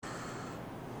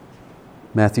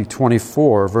Matthew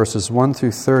 24, verses 1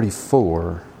 through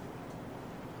 34.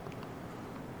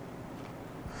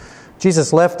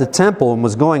 Jesus left the temple and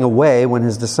was going away when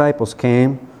his disciples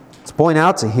came to point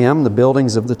out to him the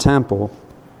buildings of the temple.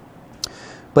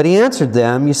 But he answered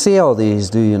them, "You see all these,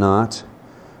 do you not?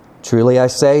 Truly I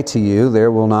say to you,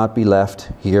 there will not be left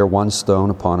here one stone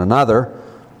upon another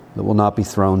that will not be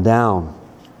thrown down."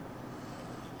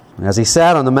 And as he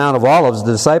sat on the Mount of Olives,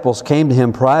 the disciples came to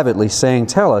him privately, saying,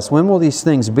 "Tell us, when will these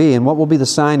things be, and what will be the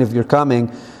sign of your coming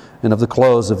and of the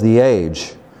close of the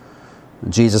age?"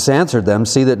 And Jesus answered them,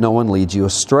 "See that no one leads you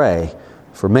astray.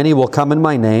 For many will come in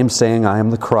my name, saying, 'I am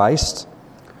the Christ,'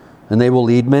 and they will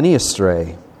lead many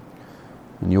astray.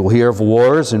 And you will hear of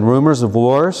wars and rumors of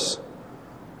wars.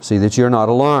 See that you are not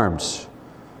alarmed.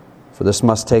 For this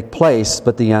must take place,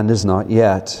 but the end is not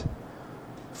yet.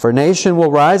 For nation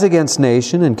will rise against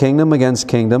nation, and kingdom against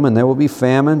kingdom, and there will be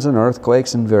famines and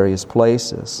earthquakes in various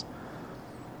places.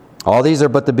 All these are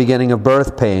but the beginning of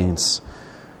birth pains.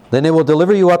 Then they will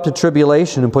deliver you up to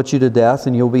tribulation and put you to death,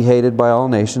 and you will be hated by all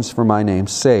nations for my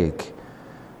name's sake.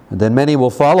 And then many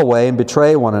will fall away and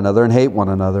betray one another and hate one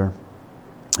another.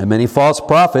 And many false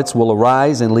prophets will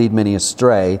arise and lead many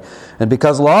astray. And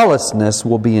because lawlessness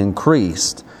will be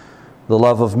increased, the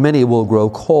love of many will grow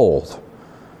cold.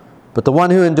 But the one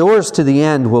who endures to the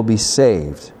end will be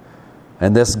saved.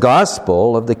 And this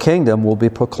gospel of the kingdom will be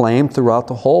proclaimed throughout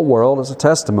the whole world as a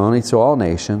testimony to all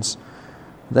nations.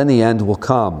 Then the end will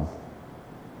come.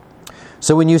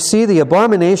 So when you see the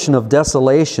abomination of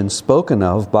desolation spoken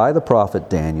of by the prophet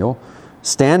Daniel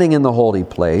standing in the holy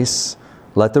place,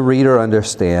 let the reader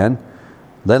understand.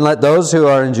 Then let those who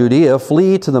are in Judea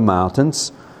flee to the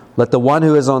mountains. Let the one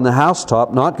who is on the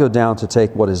housetop not go down to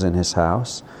take what is in his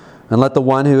house. And let the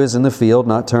one who is in the field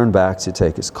not turn back to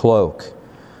take his cloak.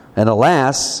 And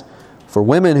alas, for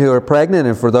women who are pregnant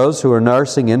and for those who are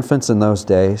nursing infants in those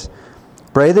days,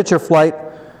 pray that your flight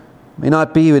may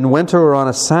not be in winter or on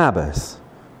a Sabbath.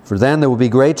 For then there will be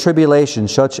great tribulation,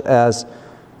 such as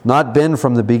not been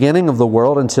from the beginning of the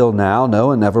world until now,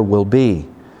 no, and never will be.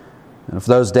 And if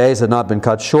those days had not been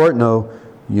cut short, no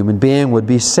human being would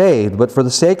be saved. But for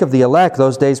the sake of the elect,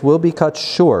 those days will be cut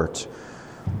short.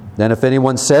 Then if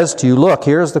anyone says to you, 'Look,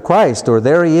 here is the Christ,' or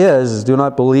 'There he is,' do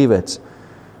not believe it.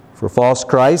 For false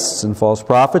Christs and false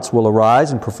prophets will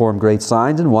arise and perform great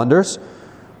signs and wonders,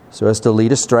 so as to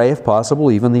lead astray, if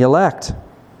possible, even the elect.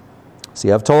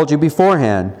 See, I've told you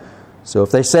beforehand. So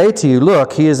if they say to you,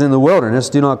 'Look, he is in the wilderness,'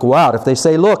 do not go out. If they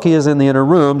say, 'Look, he is in the inner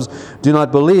rooms,' do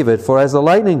not believe it. For as the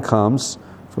lightning comes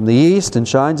from the east and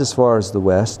shines as far as the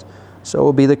west, so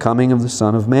will be the coming of the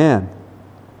Son of Man.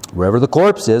 Wherever the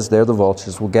corpse is, there the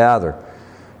vultures will gather.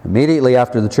 Immediately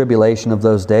after the tribulation of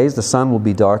those days, the sun will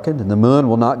be darkened, and the moon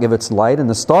will not give its light, and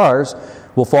the stars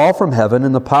will fall from heaven,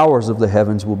 and the powers of the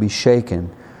heavens will be shaken.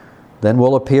 Then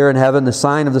will appear in heaven the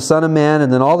sign of the Son of Man,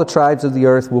 and then all the tribes of the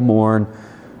earth will mourn,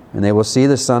 and they will see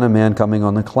the Son of Man coming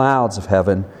on the clouds of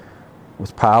heaven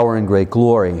with power and great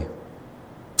glory.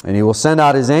 And he will send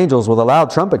out his angels with a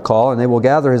loud trumpet call, and they will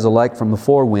gather his elect from the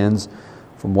four winds,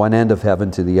 from one end of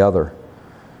heaven to the other.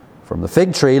 From the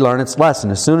fig tree learn its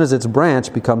lesson. As soon as its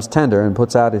branch becomes tender and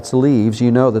puts out its leaves,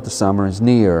 you know that the summer is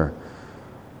near.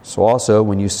 So also,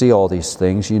 when you see all these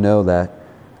things, you know that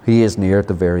he is near at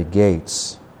the very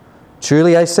gates.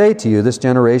 Truly I say to you, this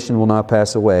generation will not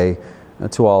pass away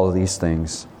until all of these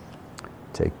things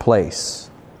take place."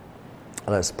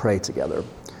 Let us pray together.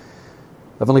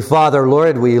 Heavenly Father,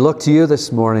 Lord, we look to you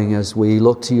this morning as we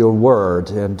look to your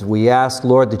word, and we ask,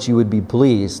 Lord, that you would be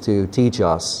pleased to teach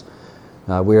us.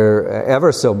 We're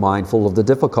ever so mindful of the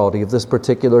difficulty of this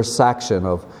particular section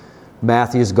of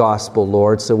Matthew's Gospel,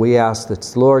 Lord. So we ask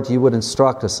that, Lord, you would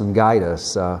instruct us and guide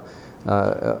us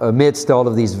amidst all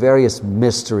of these various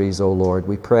mysteries, O Lord.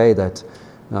 We pray that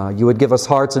you would give us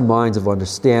hearts and minds of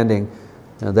understanding,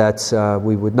 that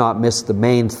we would not miss the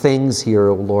main things here,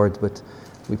 O Lord, but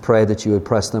we pray that you would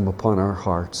press them upon our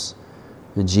hearts.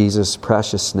 In Jesus'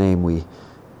 precious name we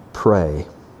pray.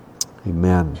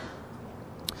 Amen.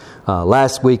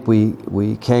 Last week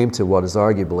we came to what is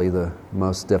arguably the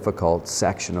most difficult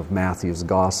section of Matthew's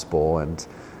Gospel,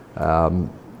 and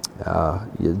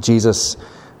Jesus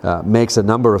makes a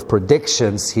number of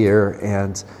predictions here,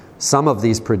 and some of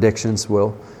these predictions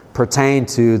will pertain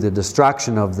to the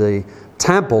destruction of the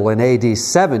temple in AD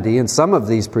 70, and some of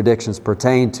these predictions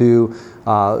pertain to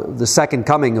the second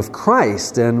coming of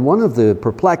Christ. And one of the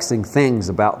perplexing things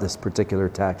about this particular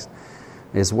text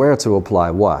is where to apply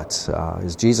what.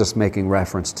 Is Jesus making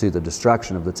reference to the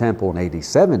destruction of the temple in AD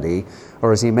 70,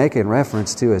 or is he making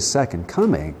reference to his second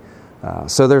coming?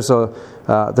 So there's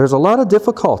a lot of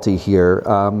difficulty here.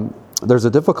 There's a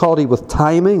difficulty with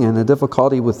timing and a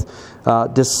difficulty with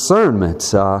discernment.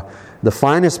 The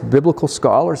finest biblical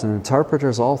scholars and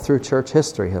interpreters all through church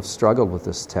history have struggled with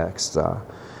this text.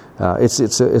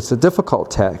 It's a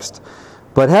difficult text.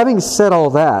 But having said all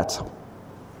that,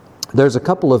 there's a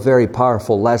couple of very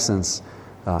powerful lessons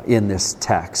in this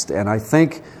text. And I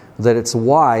think that it's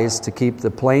wise to keep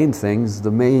the plain things the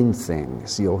main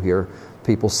things. You'll hear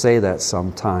people say that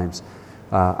sometimes.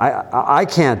 I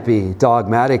can't be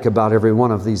dogmatic about every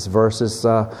one of these verses.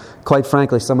 Quite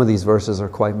frankly, some of these verses are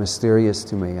quite mysterious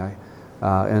to me.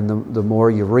 And the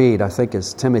more you read, I think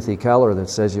it's Timothy Keller that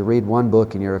says you read one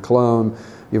book and you're a clone,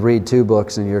 you read two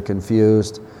books and you're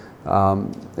confused.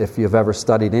 If you've ever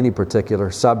studied any particular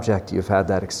subject, you've had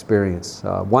that experience.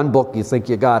 One book, you think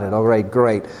you got it. All right,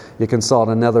 great. You consult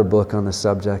another book on the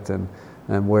subject, and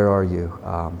where are you?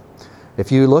 If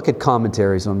you look at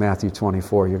commentaries on Matthew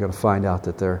 24, you're going to find out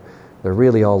that they're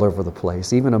really all over the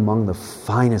place, even among the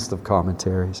finest of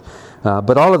commentaries.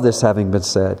 But all of this having been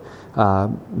said,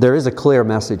 there is a clear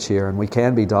message here, and we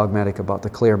can be dogmatic about the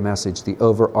clear message, the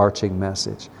overarching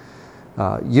message.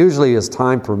 Usually as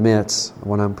time permits,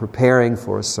 when I'm preparing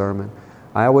for a sermon,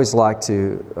 I always like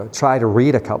to try to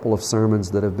read a couple of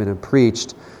sermons that have been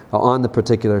preached on the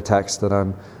particular text that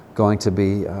I'm going to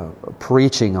be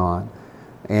preaching on.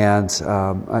 And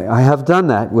I have done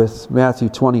that with Matthew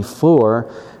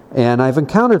 24, and I've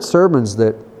encountered sermons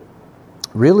that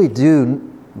really do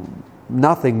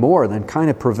nothing more than kind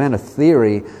of present a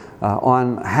theory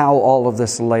on how all of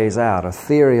this lays out, a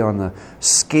theory on the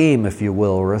scheme, if you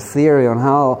will, or a theory on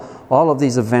how all of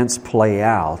these events play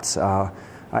out.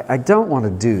 I don't want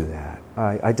to do that.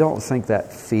 I don't think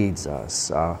that feeds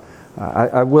us.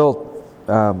 I will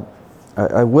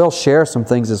share some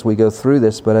things as we go through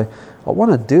this, but I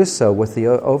want to do so with the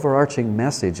overarching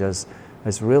message as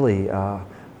really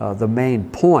the main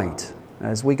point.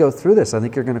 As we go through this, I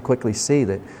think you're going to quickly see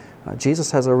that Jesus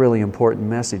has a really important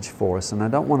message for us, and I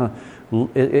don't want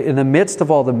to, in the midst of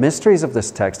all the mysteries of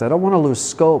this text, I don't want to lose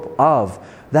scope of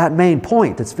that main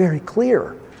point that's very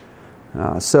clear.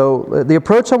 So the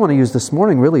approach I want to use this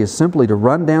morning really is simply to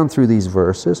run down through these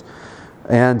verses,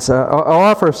 and I'll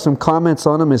offer some comments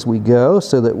on them as we go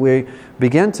so that we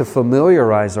begin to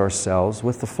familiarize ourselves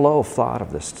with the flow of thought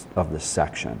of this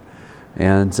section.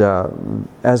 And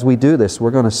as we do this, we're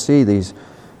going to see these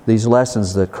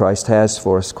lessons that Christ has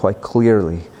for us quite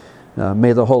clearly.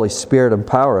 May the Holy Spirit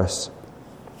empower us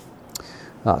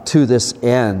to this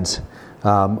end.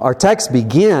 Our text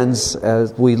begins,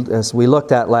 as we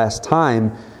looked at last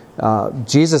time,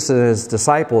 Jesus and His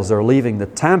disciples are leaving the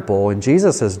temple, and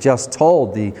Jesus has just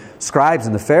told the scribes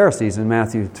and the Pharisees in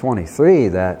Matthew 23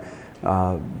 that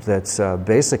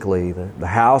basically the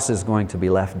house is going to be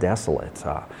left desolate.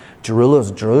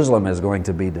 Jerusalem is going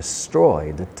to be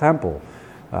destroyed. The temple,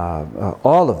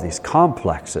 all of these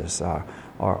complexes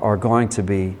are going to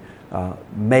be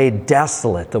made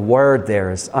desolate. The word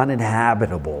there is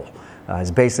uninhabitable,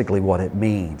 is basically what it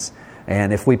means.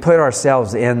 And if we put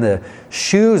ourselves in the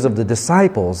shoes of the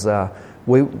disciples,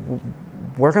 we're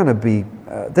going to be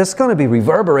this is going to be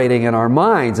reverberating in our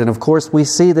minds. And of course, we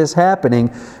see this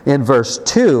happening in verse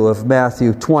 2 of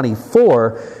Matthew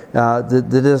 24.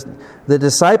 The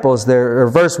disciples, or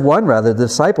verse 1 rather, the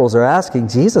disciples are asking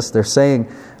Jesus, they're saying,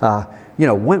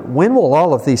 when will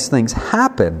all of these things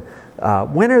happen?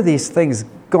 When are these things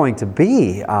going to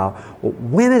be?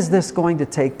 When is this going to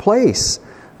take place?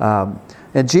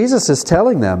 And Jesus is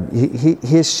telling them,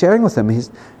 He's sharing with them, as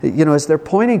they're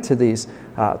pointing to these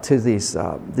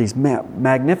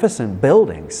magnificent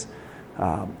buildings,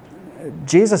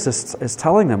 Jesus is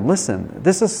telling them, listen,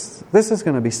 this is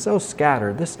going to be so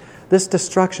scattered, this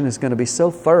destruction is going to be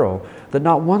so thorough that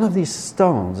not one of these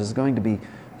stones is going to be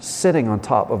sitting on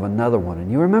top of another one. And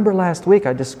you remember last week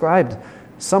I described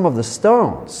some of the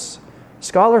stones.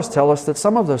 Scholars tell us that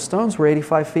some of those stones were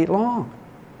 85 feet long.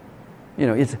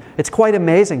 It's quite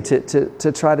amazing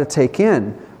to try to take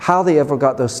in how they ever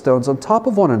got those stones on top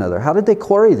of one another. How did they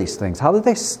quarry these things? How did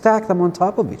they stack them on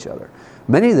top of each other?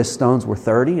 Many of the stones were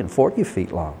 30 and 40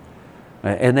 feet long.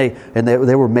 And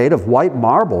they were made of white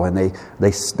marble, and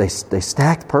they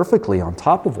stacked perfectly on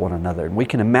top of one another. And we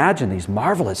can imagine these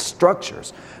marvelous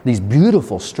structures, these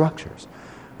beautiful structures.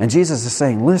 And Jesus is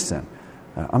saying, listen,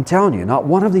 I'm telling you, not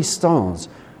one of these stones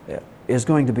is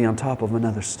going to be on top of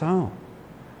another stone.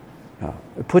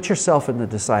 Put yourself in the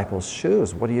disciples'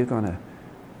 shoes. What are you going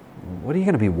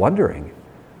to be wondering?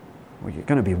 Well, you're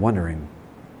going to be wondering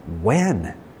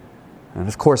when. And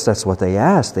of course, that's what they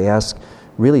ask. They ask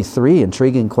really three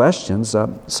intriguing questions.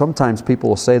 Sometimes people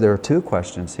will say there are two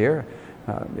questions here.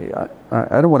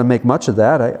 I don't want to make much of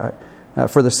that.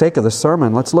 for the sake of the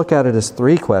sermon, let's look at it as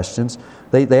three questions.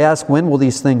 They ask, when will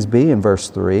these things be, in verse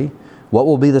 3? What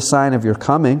will be the sign of your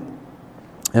coming?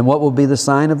 And what will be the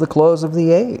sign of the close of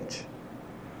the age?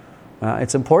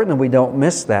 It's important that we don't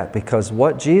miss that, because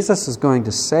what Jesus is going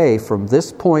to say from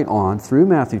this point on through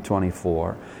Matthew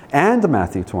 24 and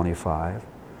Matthew 25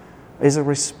 is a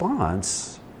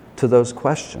response to those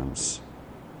questions.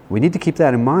 We need to keep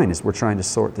that in mind as we're trying to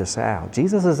sort this out.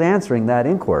 Jesus is answering that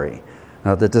inquiry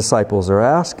the disciples are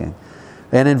asking.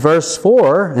 And in verse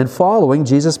 4 and following,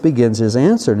 Jesus begins his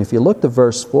answer. And if you look to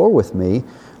verse 4 with me,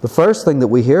 the first thing that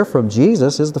we hear from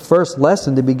Jesus is the first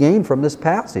lesson to be gained from this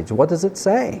passage. What does it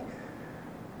say?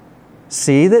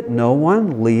 See that no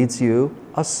one leads you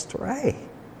astray.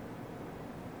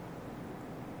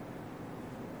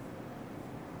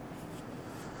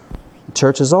 The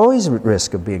church is always at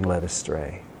risk of being led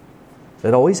astray.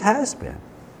 It always has been.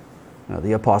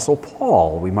 The Apostle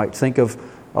Paul, we might think of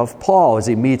Paul as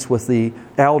he meets with the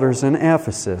elders in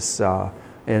Ephesus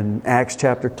in Acts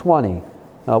chapter 20.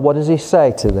 What does he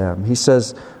say to them? He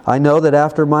says, I know that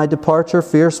after my departure,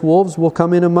 fierce wolves will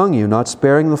come in among you, not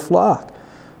sparing the flock.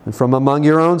 And from among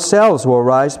your own selves will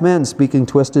arise men speaking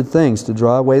twisted things to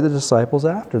draw away the disciples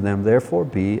after them. Therefore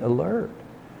be alert.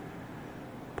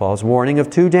 Paul's warning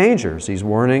of two dangers. He's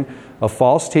warning of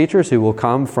false teachers who will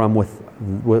come from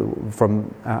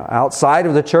outside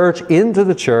of the church into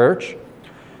the church.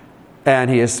 And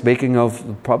he is speaking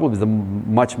of probably the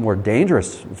much more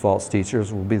dangerous false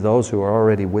teachers will be those who are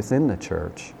already within the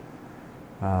church.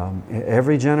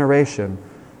 Every generation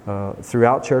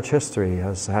throughout church history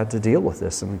has had to deal with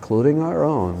this, including our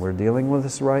own. We're dealing with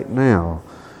this right now.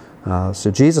 So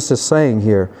Jesus is saying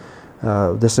here,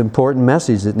 this important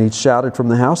message that needs shouted from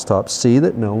the housetops: see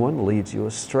that no one leads you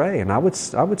astray. And I would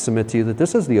submit to you that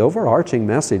this is the overarching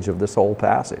message of this whole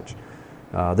passage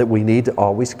that we need to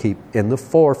always keep in the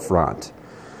forefront.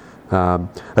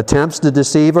 Attempts to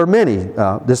deceive are many.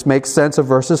 This makes sense of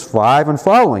verses 5 and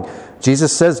following.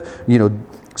 Jesus says,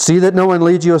 see that no one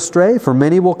leads you astray, for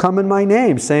many will come in my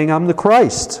name, saying I'm the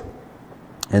Christ,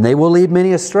 and they will lead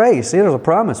many astray. You see, there's a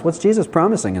promise. What's Jesus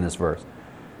promising in this verse?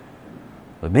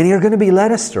 But many are going to be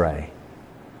led astray.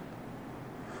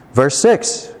 Verse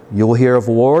 6, you will hear of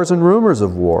wars and rumors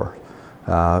of war.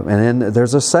 And then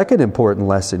there's a second important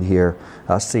lesson here.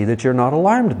 See that you're not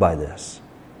alarmed by this.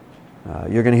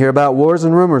 You're going to hear about wars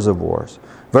and rumors of wars.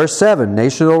 Verse 7,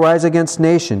 nation will rise against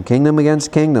nation, kingdom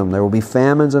against kingdom. There will be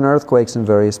famines and earthquakes in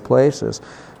various places.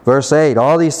 Verse 8,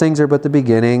 all these things are but the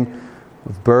beginning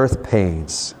of birth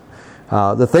pains.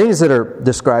 The things that are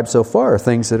described so far are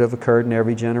things that have occurred in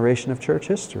every generation of church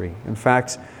history. In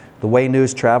fact, the way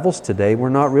news travels today, we're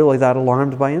not really that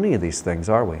alarmed by any of these things,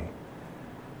 are we?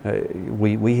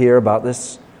 We hear about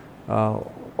this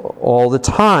all the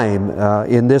time.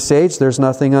 In this age, there's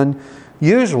nothing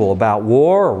unusual about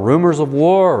war or rumors of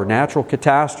war or natural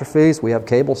catastrophes. We have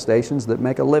cable stations that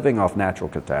make a living off natural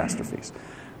catastrophes.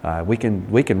 We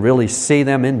can really see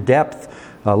them in depth,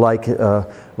 like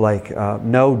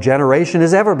no generation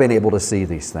has ever been able to see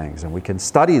these things, and we can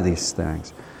study these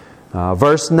things.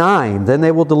 Verse 9, then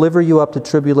they will deliver you up to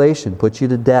tribulation, put you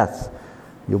to death.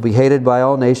 You'll be hated by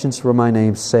all nations for my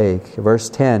name's sake. Verse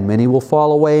 10, many will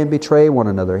fall away and betray one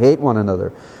another, hate one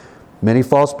another. Many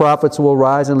false prophets will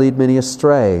rise and lead many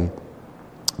astray.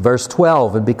 Verse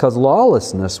 12, and because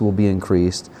lawlessness will be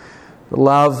increased, the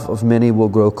love of many will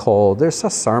grow cold. There's a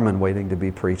sermon waiting to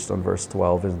be preached on verse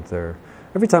 12, isn't there?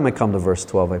 Every time I come to verse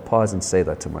 12, I pause and say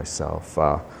that to myself.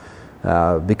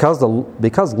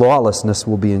 Because lawlessness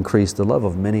will be increased, the love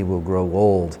of many will grow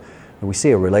old. And we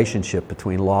see a relationship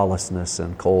between lawlessness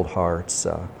and cold hearts,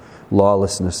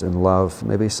 lawlessness and love.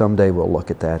 Maybe someday we'll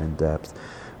look at that in depth.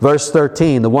 Verse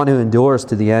 13, the one who endures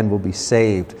to the end will be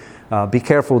saved. Be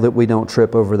careful that we don't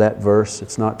trip over that verse.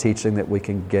 It's not teaching that we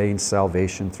can gain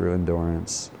salvation through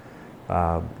endurance.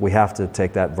 We have to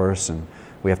take that verse and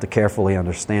we have to carefully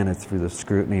understand it through the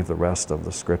scrutiny of the rest of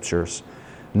the Scriptures.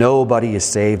 Nobody is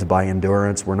saved by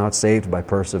endurance. We're not saved by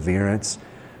perseverance.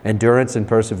 Endurance and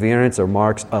perseverance are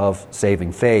marks of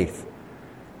saving faith.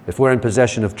 If we're in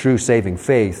possession of true saving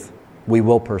faith, we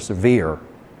will persevere.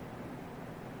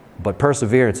 But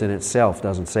perseverance in itself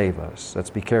doesn't save us. Let's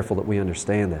be careful that we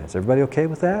understand that. Is everybody okay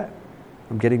with that?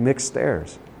 I'm getting mixed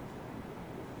stares.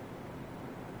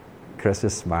 Chris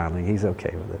is smiling. He's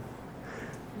okay with it.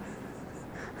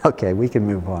 Okay, we can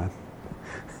move on.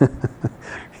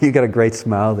 You got a great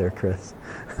smile there, Chris.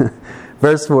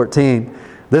 Verse 14.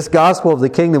 This gospel of the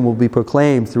kingdom will be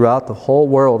proclaimed throughout the whole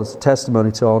world as a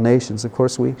testimony to all nations. Of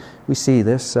course, we see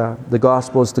this. The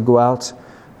gospel is to go out,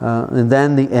 and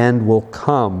then the end will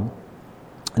come.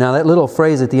 Now, that little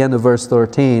phrase at the end of verse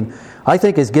 13, I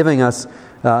think, is giving us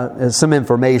some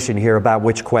information here about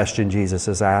which question Jesus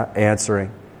is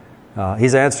answering.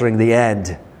 He's answering the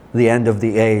end of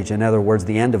the age. In other words,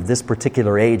 the end of this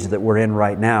particular age that we're in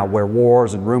right now, where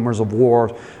wars and rumors of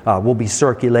wars will be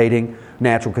circulating,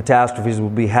 natural catastrophes will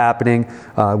be happening,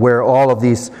 where all of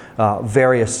these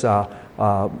various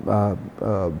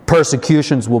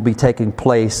persecutions will be taking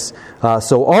place.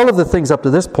 So all of the things up to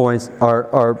this point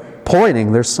are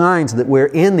pointing, they're signs that we're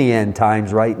in the end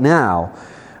times right now.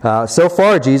 So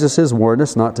far, Jesus has warned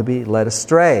us not to be led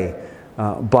astray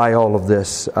by all of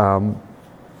this.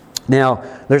 Now,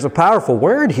 there's a powerful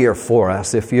word here for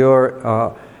us. If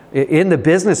you're in the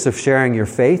business of sharing your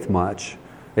faith much,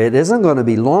 it isn't going to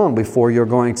be long before you're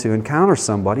going to encounter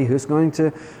somebody who's going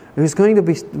to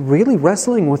be really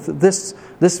wrestling with this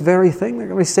very thing. They're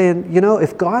going to be saying,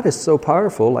 if God is so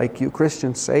powerful, like you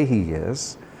Christians say He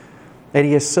is, and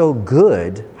He is so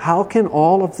good, how can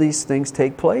all of these things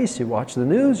take place? You watch the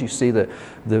news, you see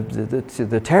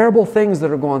the terrible things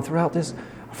that are going throughout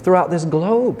this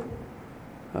globe.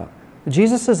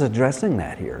 Jesus is addressing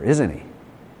that here, isn't He?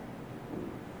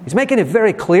 He's making it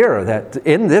very clear that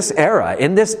in this era,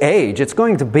 in this age, it's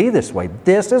going to be this way.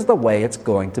 This is the way it's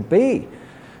going to be.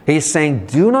 He's saying,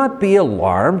 do not be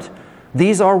alarmed.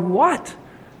 These are what?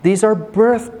 These are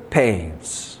birth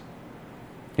pains.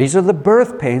 These are the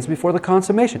birth pains before the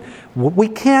consummation. We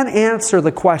can't answer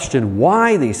the question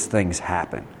why these things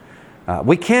happen.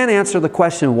 We can't answer the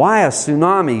question why a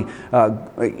tsunami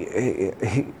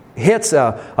hits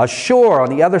a shore on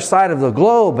the other side of the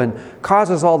globe and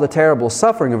causes all the terrible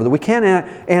suffering over there. We can't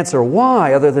answer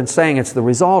why, other than saying it's the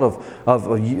result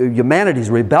of humanity's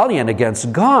rebellion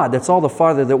against God. That's all the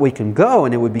farther that we can go,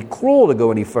 and it would be cruel to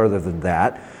go any further than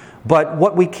that. But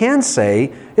what we can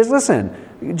say is, listen,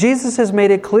 Jesus has made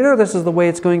it clear this is the way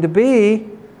it's going to be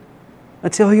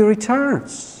until He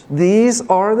returns. These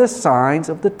are the signs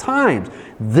of the times.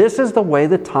 This is the way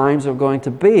the times are going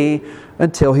to be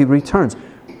until He returns.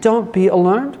 Don't be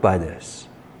alarmed by this.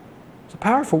 It's a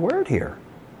powerful word here.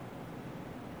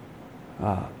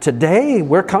 Today,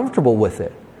 we're comfortable with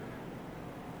it.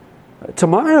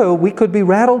 Tomorrow, we could be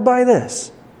rattled by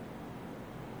this.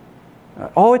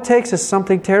 All it takes is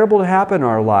something terrible to happen in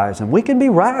our lives, and we can be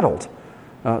rattled.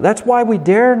 That's why we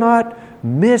dare not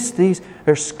miss these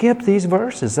or skip these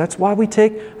verses. That's why we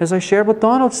take, as I shared with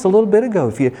Donald just a little bit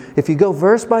ago, if you go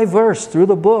verse by verse through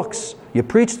the books, you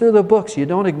preach through the books, you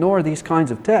don't ignore these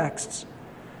kinds of texts.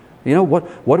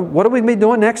 What are we be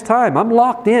doing next time? I'm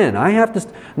locked in.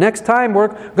 Next time we're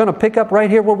going to pick up right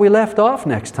here where we left off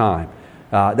next time.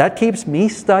 That keeps me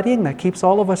studying. That keeps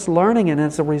all of us learning. And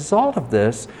as a result of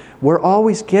this, we're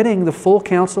always getting the full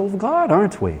counsel of God,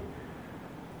 aren't we?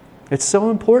 It's so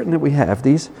important that we have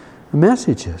these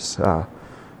messages.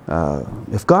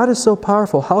 If God is so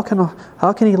powerful, how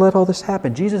can He let all this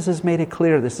happen? Jesus has made it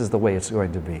clear this is the way it's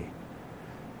going to be.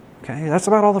 Okay, that's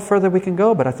about all the further we can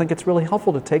go, but I think it's really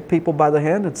helpful to take people by the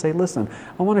hand and say, listen,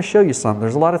 I want to show you something.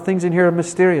 There's a lot of things in here that are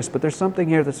mysterious, but there's something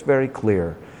here that's very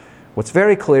clear. What's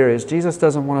very clear is Jesus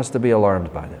doesn't want us to be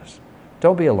alarmed by this.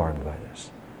 Don't be alarmed by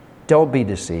this. Don't be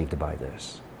deceived by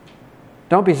this.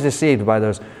 Don't be deceived by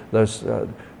those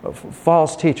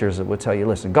false teachers that would tell you,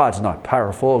 listen, God's not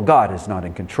powerful, God is not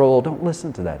in control. Don't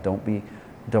listen to that. Don't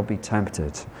be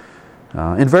tempted.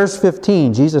 In verse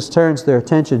 15, Jesus turns their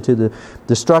attention to the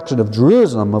destruction of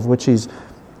Jerusalem, of which as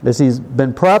He's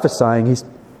been prophesying.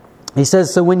 He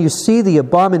says, so when you see the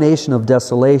abomination of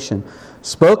desolation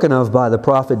spoken of by the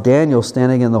prophet Daniel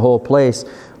standing in the whole place,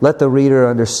 let the reader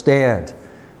understand.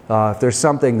 If there's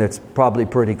something that's probably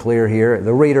pretty clear here,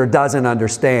 the reader doesn't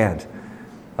understand.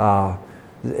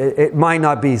 It might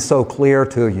not be so clear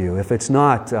to you. If it's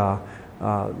not,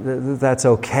 that's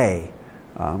okay.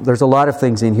 There's a lot of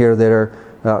things in here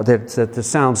that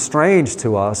sound strange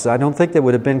to us. I don't think they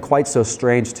would have been quite so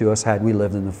strange to us had we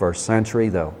lived in the first century,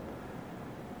 though.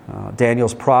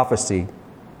 Daniel's prophecy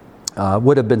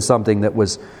would have been something that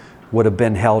would have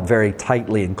been held very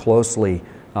tightly and closely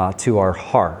to our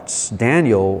hearts.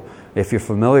 Daniel, if you're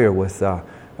familiar with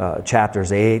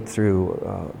chapters 8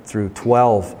 through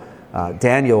 12,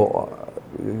 Daniel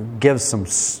gives some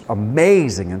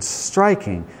amazing and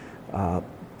striking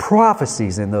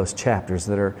prophecies in those chapters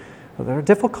that are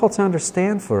difficult to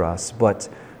understand for us. But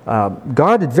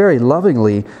God had very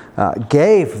lovingly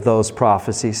gave those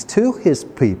prophecies to His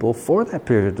people for that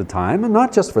period of time, and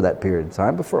not just for that period of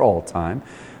time, but for all time.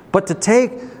 But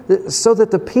so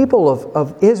that the people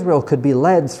of Israel could be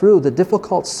led through the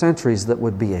difficult centuries that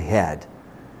would be ahead.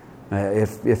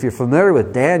 If you're familiar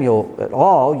with Daniel at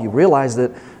all, you realize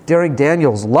that during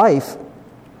Daniel's life,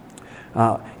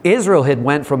 Israel had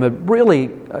went from a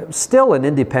really still an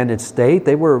independent state.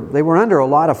 They were under a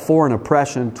lot of foreign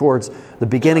oppression towards the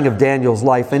beginning of Daniel's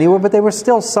life anyway, but they were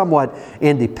still somewhat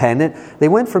independent. They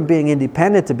went from being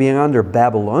independent to being under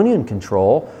Babylonian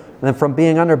control, and then from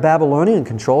being under Babylonian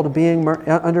control to being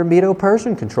under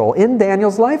Medo-Persian control in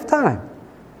Daniel's lifetime.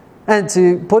 And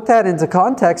to put that into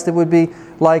context, it would be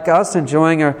like us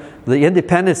enjoying the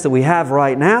independence that we have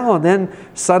right now, and then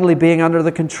suddenly being under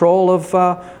the control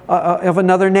of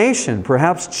another nation,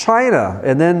 perhaps China,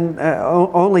 and then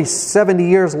only 70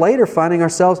 years later finding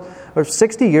ourselves, or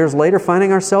 60 years later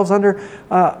finding ourselves under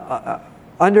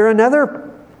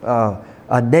another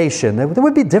nation. There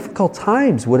would be difficult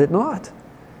times, would it not?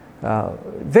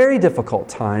 Very difficult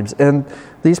times, and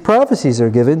these prophecies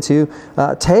are given to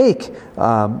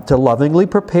to lovingly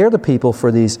prepare the people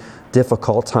for these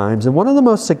difficult times. And one of the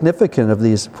most significant of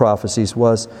these prophecies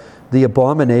was the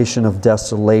abomination of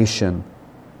desolation.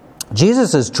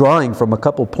 Jesus is drawing from a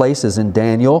couple places in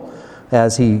Daniel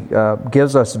as he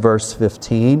gives us verse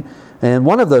 15, and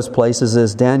one of those places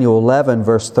is Daniel 11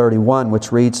 verse 31,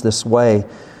 which reads this way.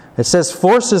 It says,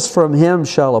 "Forces from him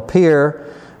shall appear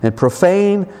and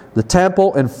profane the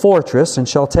temple and fortress, and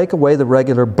shall take away the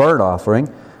regular burnt offering,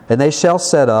 and they shall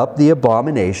set up the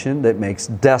abomination that makes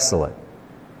desolate."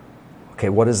 Okay,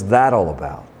 what is that all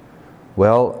about?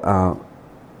 Well,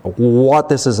 what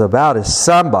this is about is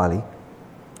somebody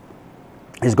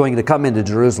is going to come into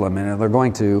Jerusalem, and they're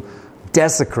going to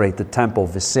desecrate the temple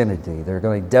vicinity. They're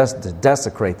going to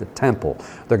desecrate the temple.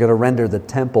 They're going to render the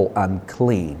temple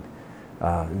unclean.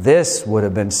 This would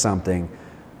have been something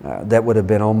that would have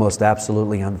been almost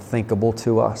absolutely unthinkable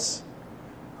to us,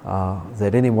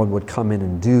 that anyone would come in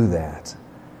and do that.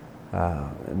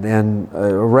 Then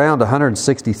around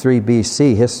 163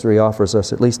 BC, history offers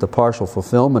us at least a partial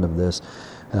fulfillment of this.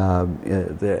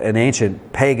 An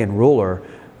ancient pagan ruler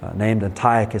named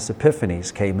Antiochus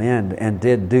Epiphanes came in and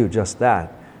did do just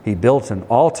that. He built an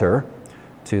altar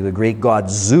to the Greek god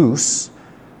Zeus,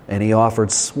 and he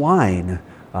offered swine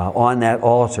on that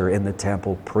altar in the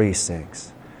temple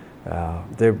precincts.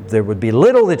 There would be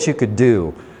little that you could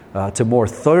do to more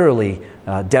thoroughly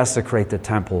desecrate the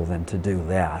temple than to do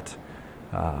that.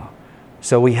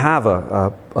 So we have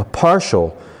a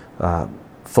partial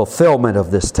fulfillment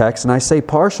of this text, and I say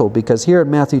partial because here in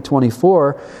Matthew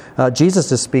 24,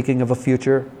 Jesus is speaking of a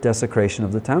future desecration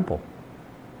of the temple.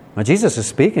 Now, Jesus is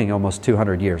speaking almost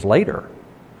 200 years later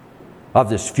of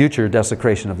this future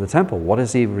desecration of the temple. What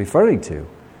is he referring to?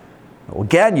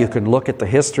 Again, you can look at the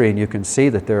history and you can see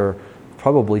that there are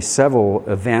probably several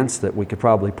events that we could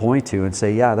probably point to and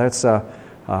say, yeah, that's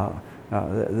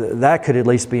that could at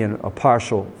least be a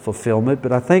partial fulfillment.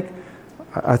 But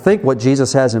I think what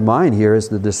Jesus has in mind here is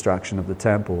the destruction of the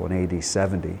temple in AD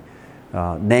 70.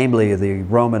 Namely, the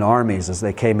Roman armies, as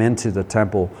they came into the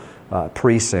temple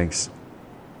precincts,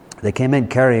 they came in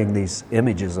carrying these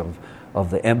images of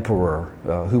the emperor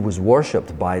who was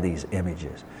worshipped by these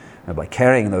images. And by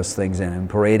carrying those things in and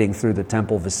parading through the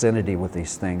temple vicinity with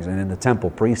these things and in the temple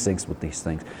precincts with these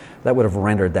things, that would have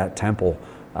rendered that temple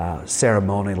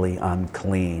ceremonially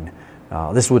unclean.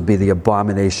 This would be the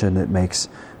abomination that makes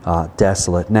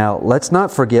desolate. Now, let's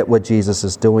not forget what Jesus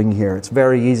is doing here. It's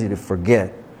very easy to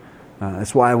forget.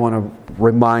 That's why I want to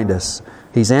remind us.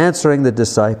 He's answering the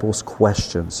disciples'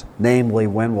 questions, namely,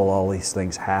 when will all these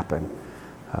things happen?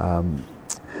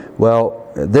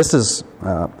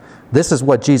 This is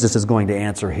what Jesus is going to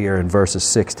answer here in verses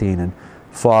 16 and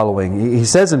following. He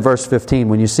says in verse 15,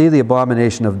 when you see the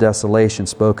abomination of desolation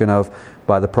spoken of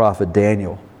by the prophet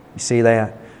Daniel, you see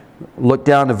that? Look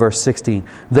down to verse 16.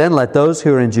 Then let those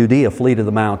who are in Judea flee to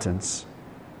the mountains.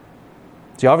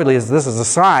 See, obviously this is a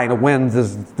sign of when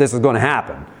this is going to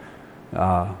happen.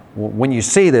 When you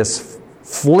see this,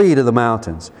 flee to the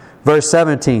mountains. Verse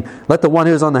 17, let the one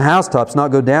who is on the housetops not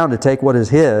go down to take what is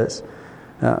his.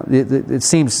 It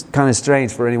seems kind of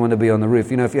strange for anyone to be on the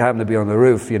roof. If you happen to be on the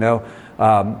roof,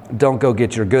 don't go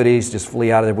get your goodies. Just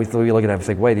flee out of there. We look at that and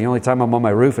think, wait, the only time I'm on my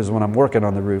roof is when I'm working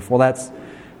on the roof. Well, that's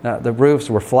the roofs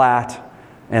were flat,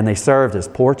 and they served as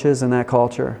porches in that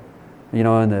culture. In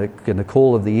the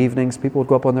cool of the evenings, people would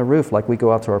go up on their roof like we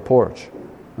go out to our porch.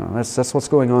 That's what's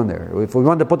going on there. If we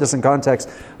wanted to put this in context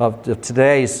of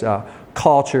today's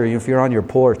culture, if you're on your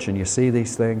porch and you see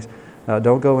these things,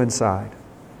 don't go inside.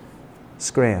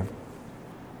 Scram.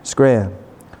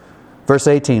 Verse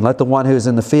 18, let the one who is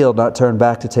in the field not turn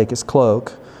back to take his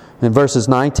cloak. In verses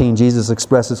 19, Jesus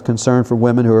expresses concern for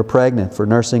women who are pregnant, for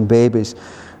nursing babies.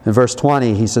 In verse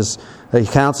 20, he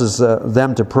counsels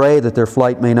them to pray that their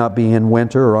flight may not be in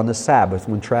winter or on the Sabbath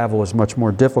when travel is much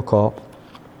more difficult.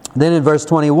 Then in verse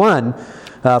 21,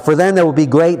 For then there will be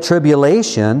great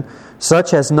tribulation,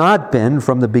 such has not been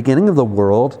from the beginning of the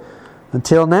world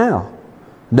until now.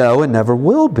 No, and never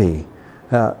will be.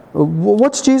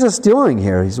 What's Jesus doing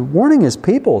here? He's warning his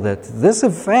people that this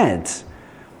event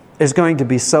is going to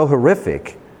be so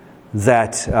horrific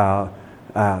that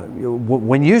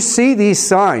when you see these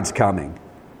signs coming,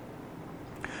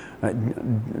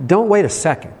 don't wait a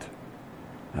second.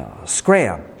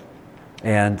 Scram.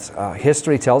 And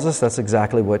history tells us that's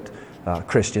exactly what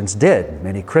Christians did.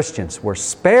 Many Christians were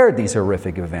spared these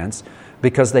horrific events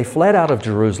because they fled out of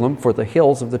Jerusalem for the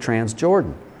hills of the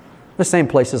Transjordan, the same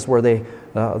places where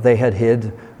they had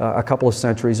hid a couple of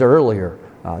centuries earlier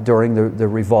during the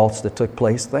revolts that took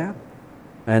place then.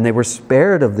 And they were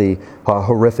spared of the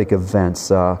horrific events.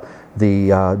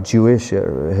 The Jewish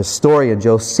historian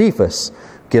Josephus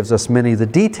gives us many of the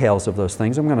details of those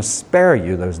things. I'm going to spare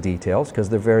you those details because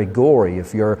they're very gory.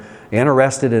 If you're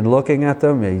interested in looking at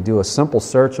them, you do a simple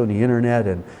search on the internet,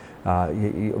 and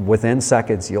within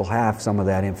seconds you'll have some of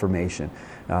that information.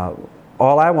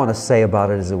 All I want to say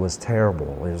about it is it was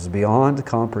terrible. It was beyond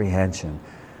comprehension.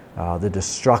 The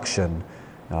destruction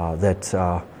that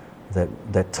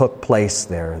took place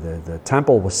there. The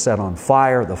temple was set on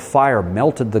fire. The fire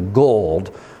melted the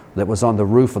gold that was on the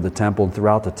roof of the temple and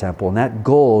throughout the temple. And that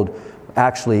gold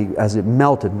actually, as it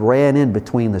melted, ran in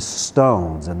between the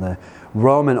stones. And the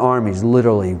Roman armies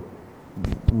literally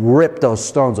ripped those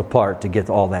stones apart to get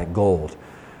all that gold.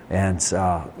 And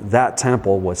that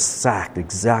temple was sacked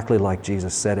exactly like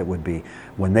Jesus said it would be.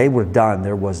 When they were done,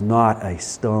 there was not a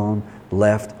stone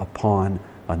left upon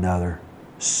another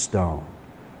stone.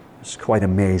 It's quite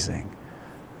amazing.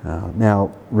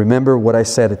 Now, remember what I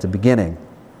said at the beginning.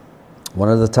 One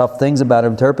of the tough things about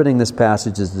interpreting this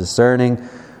passage is discerning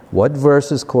what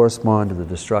verses correspond to the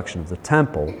destruction of the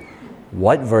temple,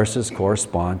 what verses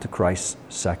correspond to Christ's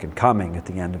second coming at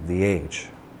the end of the age.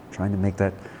 I'm trying to make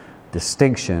that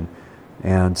distinction.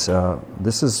 And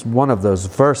this is one of those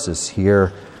verses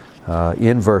here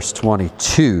in verse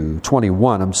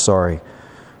 21.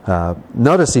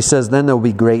 Notice he says, then there will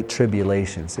be great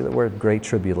tribulation. See the word great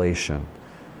tribulation.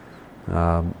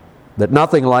 That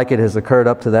nothing like it has occurred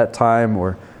up to that time,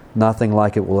 or nothing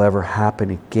like it will ever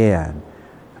happen again.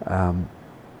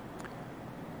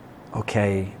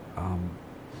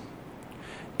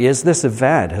 Is this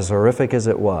event as horrific as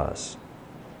it was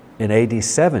in AD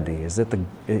 70? Is it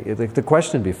the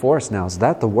question before us now, is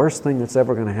that the worst thing that's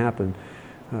ever going to happen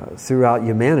throughout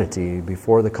humanity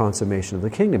before the consummation of the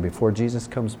kingdom, before Jesus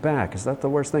comes back? Is that the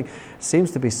worst thing?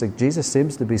 Jesus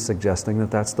seems to be suggesting that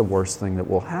that's the worst thing that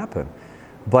will happen.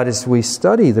 But as we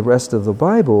study the rest of the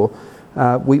Bible,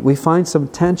 we find some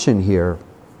tension here.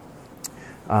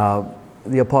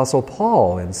 The Apostle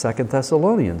Paul in 2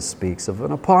 Thessalonians speaks of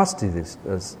an apostasy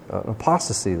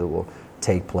that will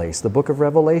take place. The book of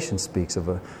Revelation speaks of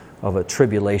a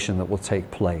tribulation that will take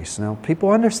place. Now,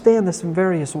 people understand this in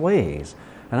various ways,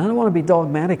 and I don't want to be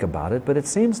dogmatic about it, but it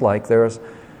seems like there's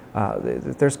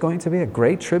going to be a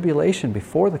great tribulation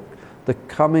before the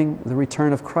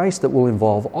return of Christ that will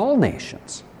involve all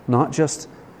nations, not just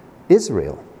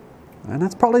Israel. And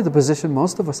that's probably the position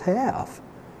most of us have.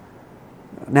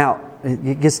 Now,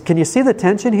 can you see the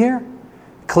tension here?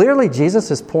 Clearly,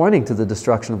 Jesus is pointing to the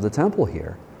destruction of the temple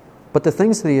here. But the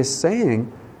things that he is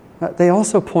saying, they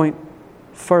also point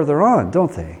further on,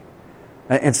 don't they?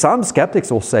 And some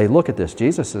skeptics will say, look at this,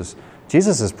 Jesus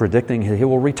is predicting he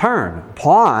will return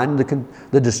upon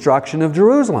the destruction of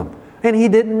Jerusalem. And he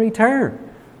didn't return.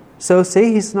 So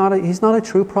see, he's not a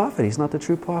true prophet. He's not the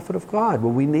true prophet of God.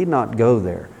 Well, we need not go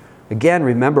there. Again,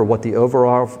 remember what the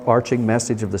overarching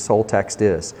message of this whole text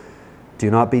is. Do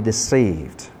not be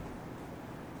deceived.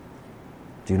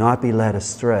 Do not be led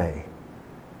astray.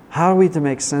 How are we to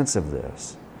make sense of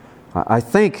this? I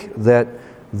think that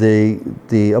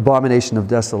the abomination of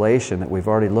desolation that we've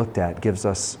already looked at gives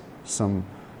us some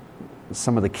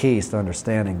of the keys to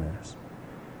understanding this.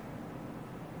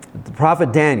 The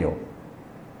prophet Daniel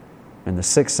in the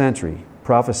 6th century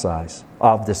prophesies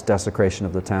of this desecration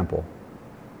of the temple.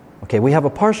 Okay, we have a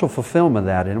partial fulfillment of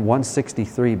that in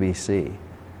 163 BC.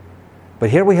 But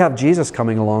here we have Jesus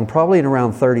coming along, probably in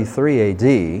around 33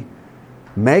 AD,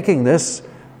 making this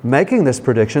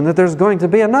prediction that there's going to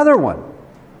be another one.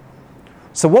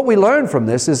 So what we learn from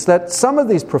this is that some of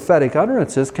these prophetic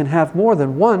utterances can have more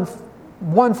than one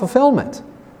fulfillment,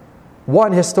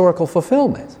 one historical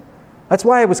fulfillment. That's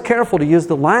why I was careful to use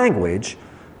the language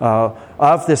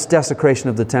of this desecration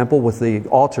of the temple with the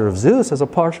altar of Zeus as a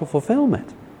partial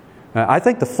fulfillment. I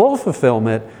think the full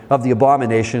fulfillment of the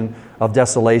abomination of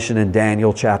desolation in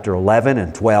Daniel chapter 11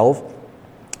 and 12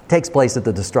 takes place at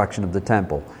the destruction of the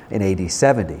temple in AD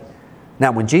 70.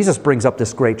 Now, when Jesus brings up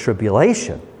this great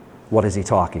tribulation, what is he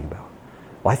talking about?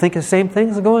 Well, I think the same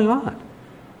things are going on.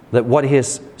 That what he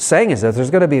is saying is that there's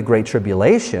going to be a great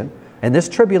tribulation, and this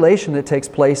tribulation that takes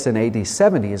place in AD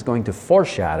 70 is going to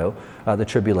foreshadow the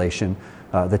tribulation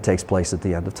that takes place at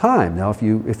the end of time. Now, if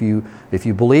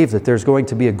you believe that there's going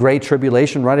to be a great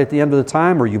tribulation right at the end of the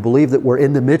time, or you believe that we're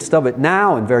in the midst of it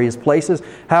now in various places,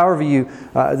 however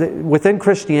within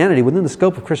Christianity, within the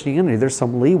scope of Christianity, there's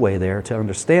some leeway there to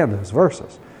understand those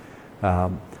verses.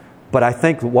 But I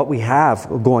think what we have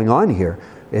going on here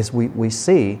is we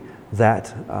see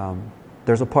that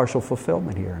there's a partial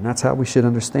fulfillment here, and that's how we should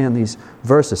understand these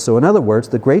verses. So in other words,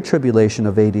 the Great Tribulation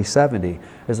of AD 70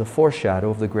 is a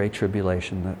foreshadow of the Great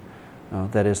Tribulation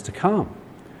that is to come.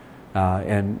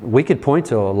 And we could point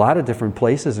to a lot of different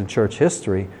places in church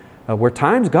history where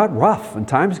times got rough and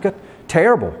times got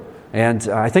terrible. And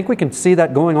I think we can see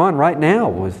that going on right now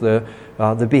with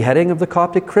the beheading of the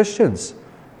Coptic Christians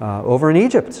over in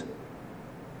Egypt,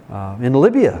 in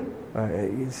Libya.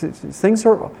 Things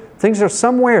are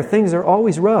somewhere. Things are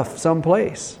always rough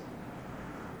someplace.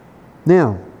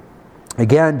 Now,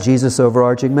 again, Jesus'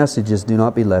 overarching message is do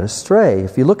not be led astray.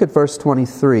 If you look at verse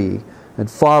 23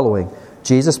 and following,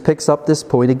 Jesus picks up this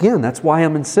point again. That's why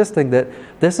I'm insisting that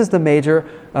this is the major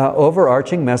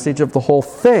overarching message of the whole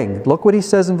thing. Look what he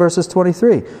says in verses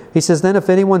 23. He says, then if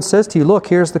anyone says to you, look,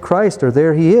 here's the Christ, or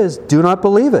there he is, do not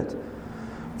believe it.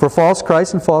 For false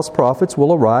Christs and false prophets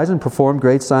will arise and perform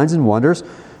great signs and wonders,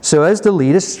 so as to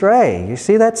lead astray. You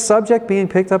see that subject being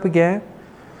picked up again?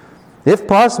 If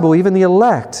possible, even the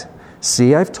elect.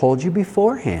 See, I've told you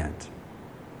beforehand.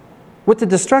 With the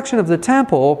destruction of the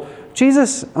temple,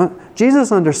 Jesus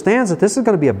understands that this is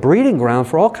going to be a breeding ground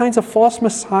for all kinds of false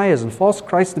messiahs and false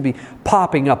Christs to be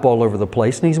popping up all over the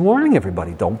place, and he's warning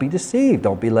everybody, don't be deceived,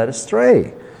 don't be led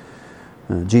astray.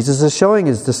 Jesus is showing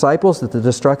his disciples that the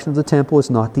destruction of the temple is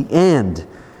not the end.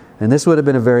 And this would have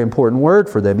been a very important word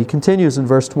for them. He continues in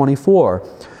verse 24.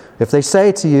 If they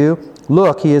say to you,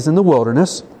 look, he is in the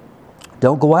wilderness,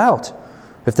 don't go out.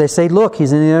 If they say, look,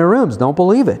 he's in the inner rooms, don't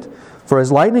believe it. For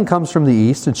as lightning comes from the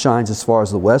east and shines as far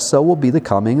as the west, so will be the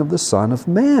coming of the Son of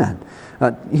Man.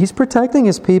 He's protecting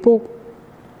his people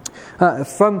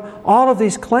from all of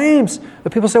these claims.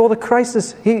 People say, well, the Christ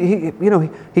is,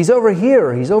 he's over here,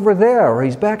 or he's over there, or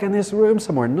he's back in this room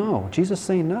somewhere. No, Jesus is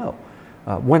saying no.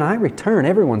 When I return,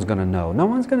 everyone's going to know. No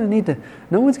one's going to need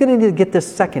to get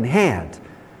this secondhand.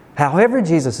 However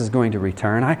Jesus is going to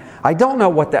return, I don't know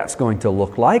what that's going to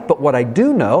look like, but what I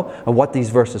do know, and what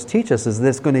these verses teach us, is that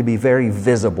it's going to be very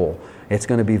visible. It's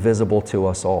going to be visible to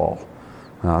us all.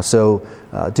 So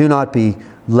do not be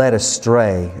led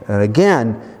astray. And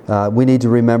again, we need to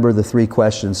remember the three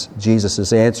questions Jesus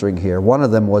is answering here. One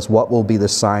of them was, what will be the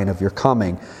sign of your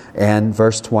coming? And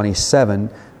verse 27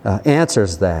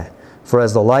 answers that. For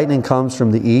as the lightning comes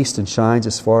from the east and shines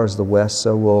as far as the west,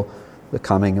 so will the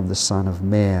coming of the Son of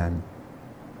Man.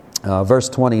 Verse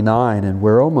 29, and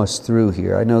we're almost through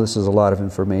here. I know this is a lot of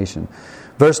information.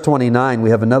 Verse 29, we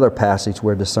have another passage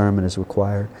where discernment is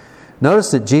required.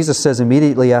 Notice that Jesus says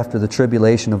immediately after the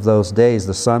tribulation of those days,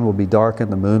 the sun will be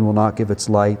darkened, the moon will not give its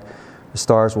light, the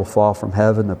stars will fall from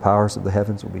heaven, the powers of the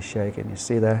heavens will be shaken. You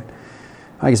see that?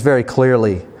 I think it's very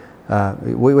clearly,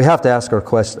 we have to ask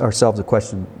ourselves a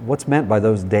question, what's meant by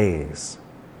those days?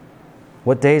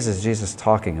 What days is Jesus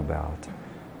talking about?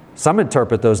 Some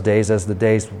interpret those days as the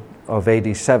days of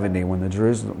AD 70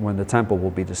 when the temple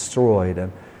will be destroyed,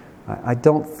 and I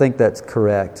don't think that's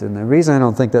correct. And the reason I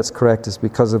don't think that's correct is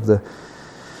because of the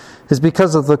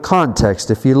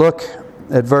context. If you look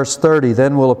at verse 30,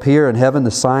 then will appear in heaven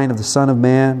the sign of the Son of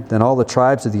Man. Then all the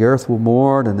tribes of the earth will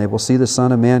mourn, and they will see the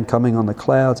Son of Man coming on the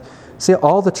clouds. See,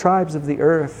 all the tribes of the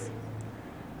earth.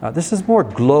 This is more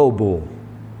global.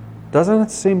 Doesn't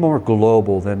it seem more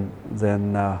global than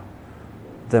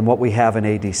what we have in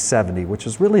AD 70, which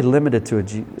is really limited to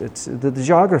the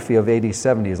geography of AD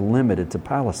 70 is limited to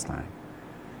Palestine.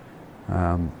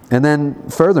 And then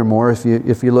furthermore,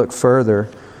 if you look further,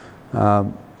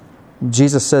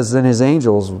 Jesus says then his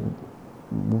angels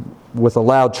with a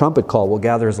loud trumpet call will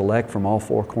gather his elect from all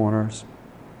four corners.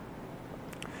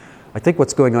 I think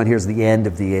what's going on here is the end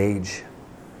of the age.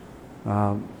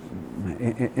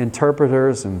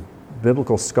 Interpreters and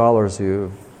biblical scholars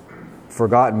who've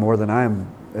forgotten more than I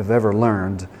have ever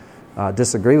learned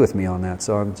disagree with me on that.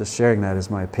 So I'm just sharing that as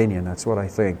my opinion. That's what I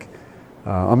think.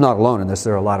 I'm not alone in this.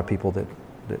 There are a lot of people that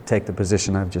take the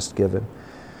position I've just given.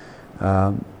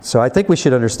 So I think we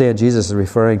should understand Jesus is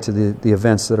referring to the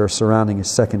events that are surrounding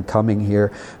his second coming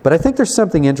here. But I think there's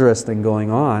something interesting going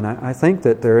on. I think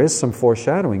that there is some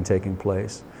foreshadowing taking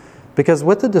place. Because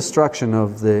with the destruction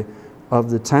of the of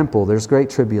the temple, there's great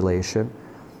tribulation.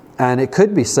 And it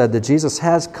could be said that Jesus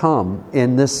has come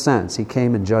in this sense. He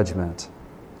came in judgment,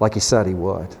 like He said He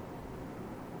would,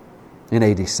 in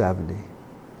AD 70.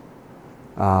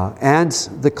 And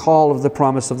the call of the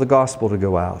promise of the gospel to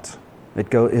go out.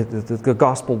 The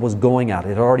gospel was going out. It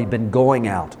had already been going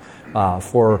out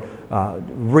for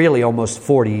really almost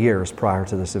 40 years prior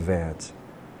to this event.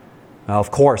 Now, of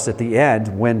course, at the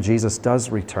end, when Jesus does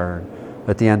return,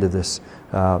 at the end of this,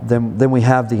 then we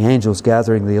have the angels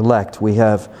gathering the elect. We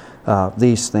have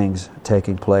these things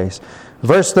taking place.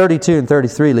 Verse 32 and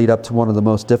 33 lead up to one of the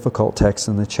most difficult texts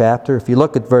in the chapter. If you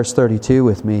look at verse 32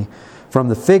 with me, from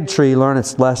the fig tree learn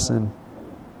its lesson.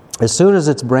 As soon as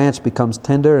its branch becomes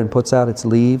tender and puts out its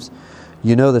leaves,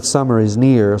 you know that summer is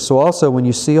near. So also when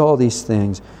you see all these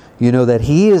things, you know that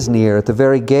He is near at the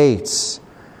very gates.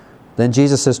 Then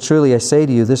Jesus says, truly I say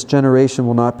to you, this generation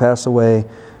will not pass away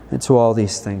until all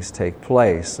these things take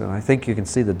place. And I think you can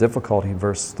see the difficulty in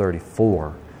verse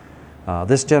 34.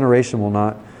 This generation will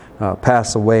not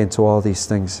pass away until all these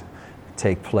things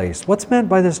take place. What's meant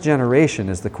by this generation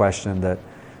is the question that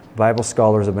Bible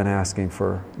scholars have been asking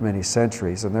for many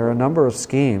centuries. And there are a number of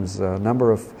schemes, a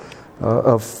number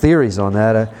of theories on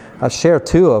that. I'll share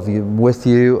two of them with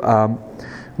you.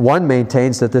 One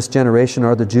maintains that this generation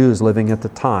are the Jews living at the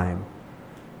time,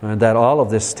 and that all of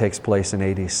this takes place in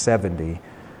AD 70.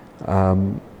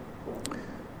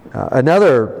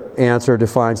 Another answer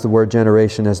defines the word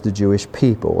generation as the Jewish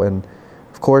people. And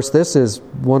of course, this is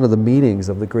one of the meanings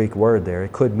of the Greek word there.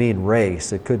 It could mean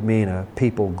race. It could mean a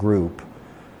people group.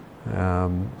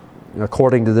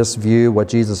 According to this view, what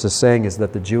Jesus is saying is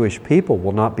that the Jewish people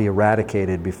will not be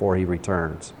eradicated before He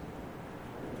returns.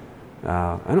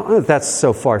 I don't know if that's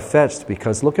so far-fetched,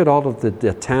 because look at all of the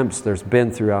attempts there's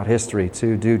been throughout history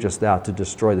to do just that, to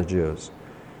destroy the Jews.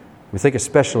 We think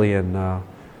especially in the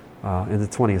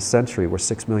 20th century, where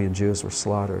 6 million Jews were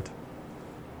slaughtered.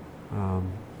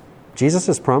 Jesus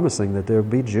is promising that there will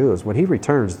be Jews. When He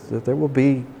returns, that there will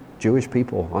be Jewish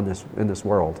people in this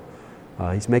world.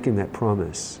 He's making that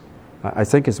promise, I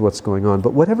think, is what's going on.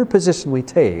 But whatever position we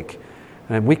take,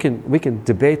 and we can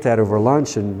debate that over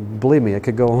lunch, and believe me, it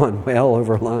could go on well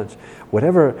over lunch.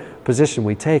 Whatever position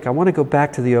we take, I want to go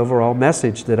back to the overall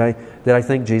message that I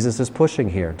think Jesus is pushing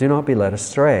here. Do not be led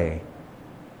astray.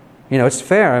 You know, it's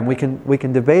fair, and we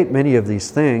can debate many of these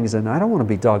things, and I don't want to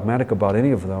be dogmatic about any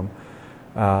of them.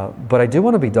 But I do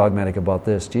want to be dogmatic about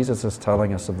this. Jesus is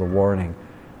telling us of the warning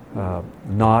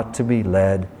not to be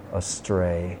led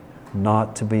astray,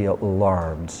 not to be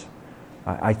alarmed.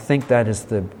 I think that is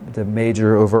the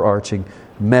major overarching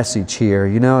message here.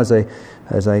 You know,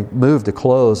 as I move to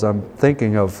close, I'm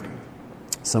thinking of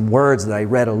some words that I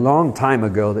read a long time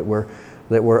ago that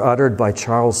were uttered by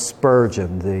Charles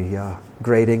Spurgeon, the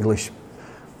great English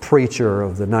preacher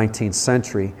of the 19th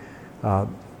century.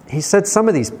 He said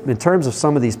in terms of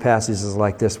some of these passages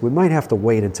like this, we might have to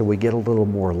wait until we get a little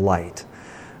more light.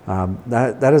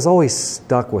 That has always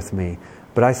stuck with me.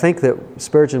 But I think that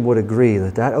Spurgeon would agree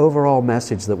that overall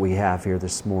message that we have here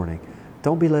this morning,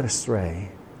 don't be led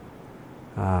astray.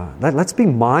 Let's be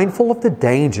mindful of the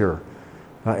danger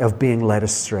of being led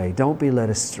astray. Don't be led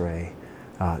astray.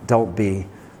 Don't be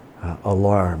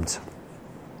alarmed.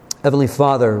 Heavenly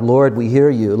Father, Lord, we hear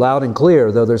You loud and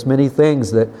clear, though there's many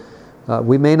things that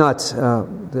we may not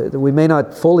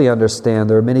fully understand.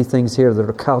 There are many things here that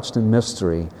are couched in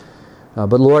mystery.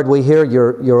 But Lord, we hear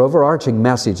your overarching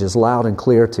message is loud and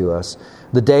clear to us.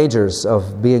 The dangers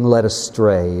of being led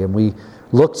astray. And we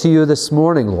look to You this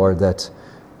morning, Lord, that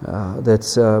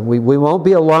we won't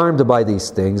be alarmed by these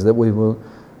things, that we will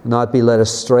not be led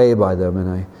astray by them.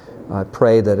 And I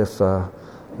pray that if,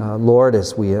 Lord,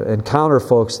 as we encounter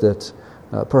folks that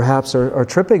perhaps are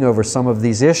tripping over some of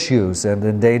these issues and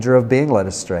in danger of being led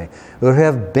astray, who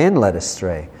have been led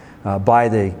astray, by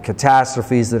the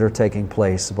catastrophes that are taking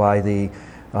place, by the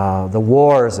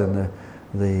wars and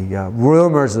the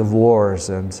rumors of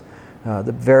wars and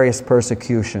the various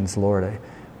persecutions, Lord. I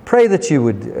pray that You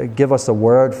would give us a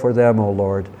word for them, O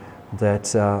Lord,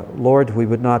 that, Lord, we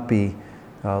would not be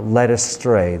led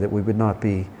astray, that we would not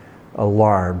be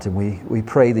alarmed. And we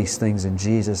pray these things in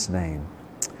Jesus' name.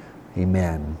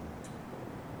 Amen.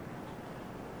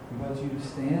 I invite you to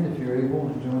stand if you're able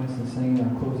and join us in singing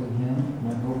our closing hymn.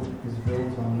 My hope is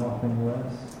built on nothing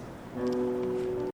less.